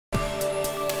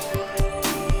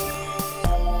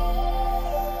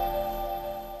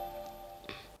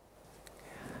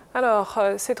Alors,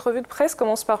 cette revue de presse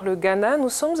commence par le Ghana. Nous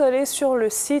sommes allés sur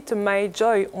le site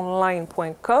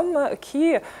myjoyonline.com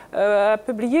qui a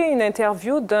publié une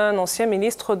interview d'un ancien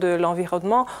ministre de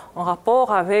l'Environnement en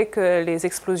rapport avec les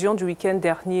explosions du week-end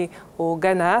dernier au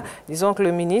Ghana. Disons que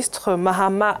le ministre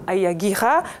Mahama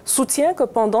Ayagira soutient que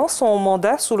pendant son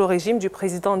mandat sous le régime du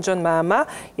président John Mahama,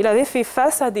 il avait fait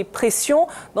face à des pressions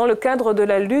dans le cadre de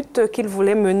la lutte qu'il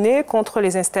voulait mener contre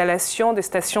les installations des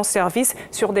stations-service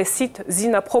sur des sites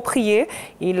inappropriés.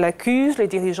 Il accuse les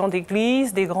dirigeants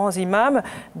d'église, des grands imams,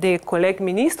 des collègues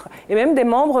ministres et même des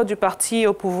membres du parti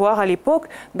au pouvoir à l'époque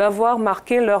d'avoir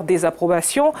marqué leur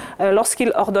désapprobation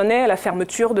lorsqu'il ordonnait la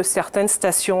fermeture de certaines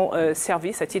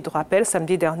stations-service. À titre de rappel,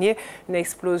 samedi dernier, une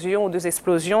explosion ou deux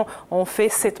explosions ont fait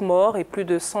 7 morts et plus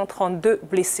de 132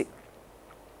 blessés.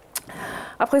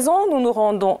 À présent, nous nous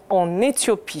rendons en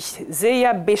Éthiopie.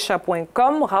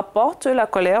 Zeyabesha.com rapporte la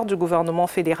colère du gouvernement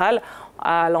fédéral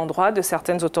à l'endroit de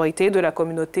certaines autorités de la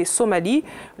communauté somalie.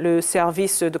 Le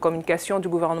service de communication du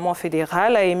gouvernement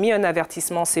fédéral a émis un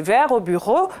avertissement sévère au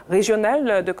bureau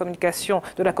régional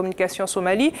de la communication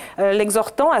somalie,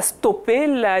 l'exhortant à stopper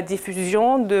la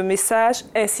diffusion de messages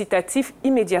incitatifs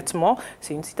immédiatement.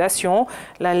 C'est une citation.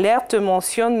 L'alerte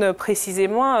mentionne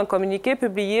précisément un communiqué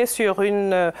publié sur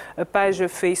une page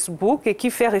Facebook et qui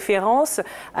fait référence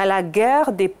à la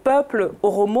guerre des peuples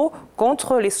Oromo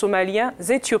contre les Somaliens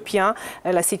éthiopiens.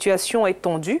 La situation est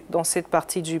tendue dans cette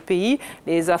partie du pays.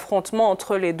 Les affrontements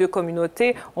entre les deux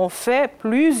communautés ont fait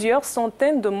plusieurs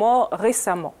centaines de morts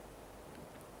récemment.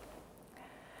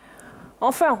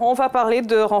 Enfin, on va parler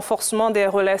de renforcement des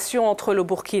relations entre le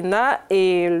Burkina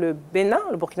et le Bénin,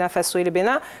 le Burkina Faso et le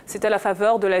Bénin. C'est à la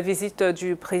faveur de la visite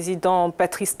du président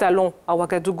Patrice Talon à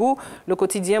Ouagadougou. Le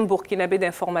quotidien burkinabé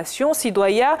d'information,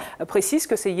 Sidoya, précise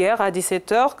que c'est hier à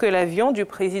 17 h que l'avion du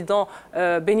président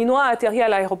béninois a atterri à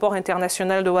l'aéroport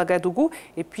international de Ouagadougou.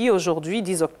 Et puis aujourd'hui,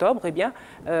 10 octobre, eh bien,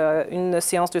 une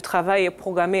séance de travail est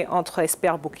programmée entre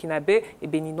experts burkinabés et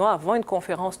béninois avant une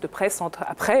conférence de presse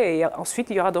après. Et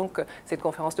ensuite, il y aura donc cette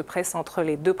conférence de presse entre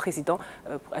les deux présidents.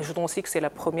 Ajoutons aussi que c'est la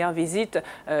première visite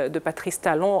de Patrice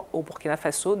Talon au Burkina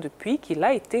Faso depuis qu'il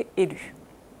a été élu.